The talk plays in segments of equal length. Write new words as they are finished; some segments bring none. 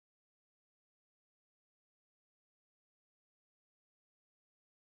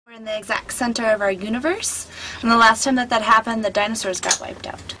We're in the exact center of our universe, and the last time that happened, the dinosaurs got wiped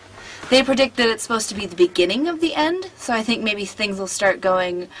out. They predict that it's supposed to be the beginning of the end, so I think maybe things will start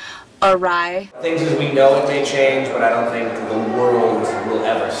going awry. Things as we know it may change, but I don't think the world will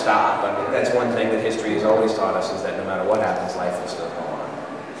ever stop. I mean, that's one thing that history has always taught us, is that no matter what happens, life will still go on.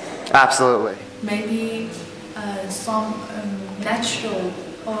 Absolutely. Maybe some natural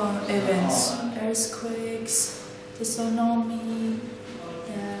events, earthquakes, the tsunami,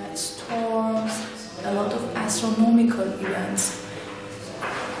 the storms, a lot of astronomical events.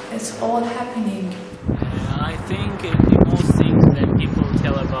 It's all happening. I think the most things that people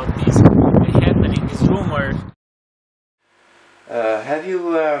tell about this happening is rumor. Have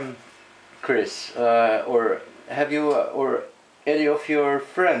you, Chris, or have you, or any of your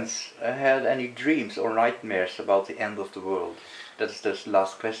friends had any dreams or nightmares about the end of the world? That's the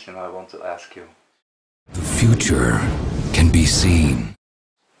last question I want to ask you. The future can be seen.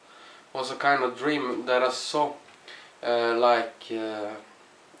 Was a kind of dream that I saw, I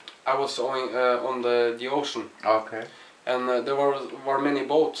was on the ocean. Okay. And there were many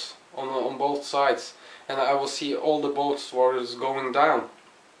boats on both sides, and I will see all the boats was going down.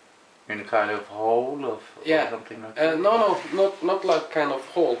 In a kind of hole of something like that? No, not like kind of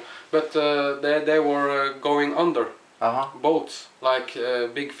hole, but they were going under. Boats, like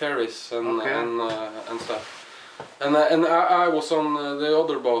big ferries and stuff. And I was on the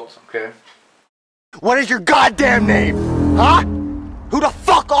other boat. Okay. What is your goddamn name? Huh? Who the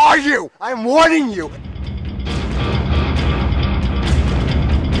fuck are you? I'm warning you.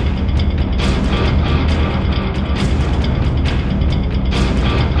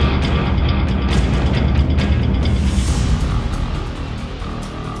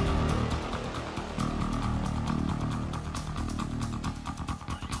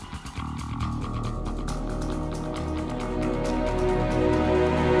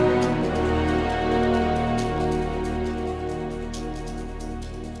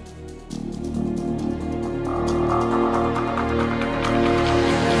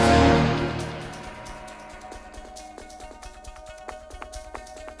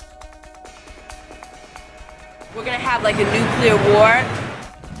 We're gonna have like a nuclear war.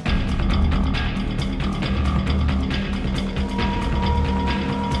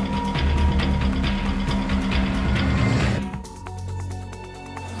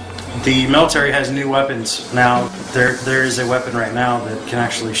 The military has new weapons now. There is a weapon right now that can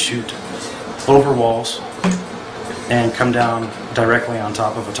actually shoot over walls and come down directly on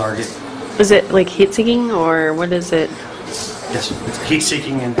top of a target. Is it like heat-seeking, or what is it? Yes, it's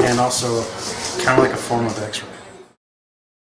heat-seeking and also kind of like a form of X-ray.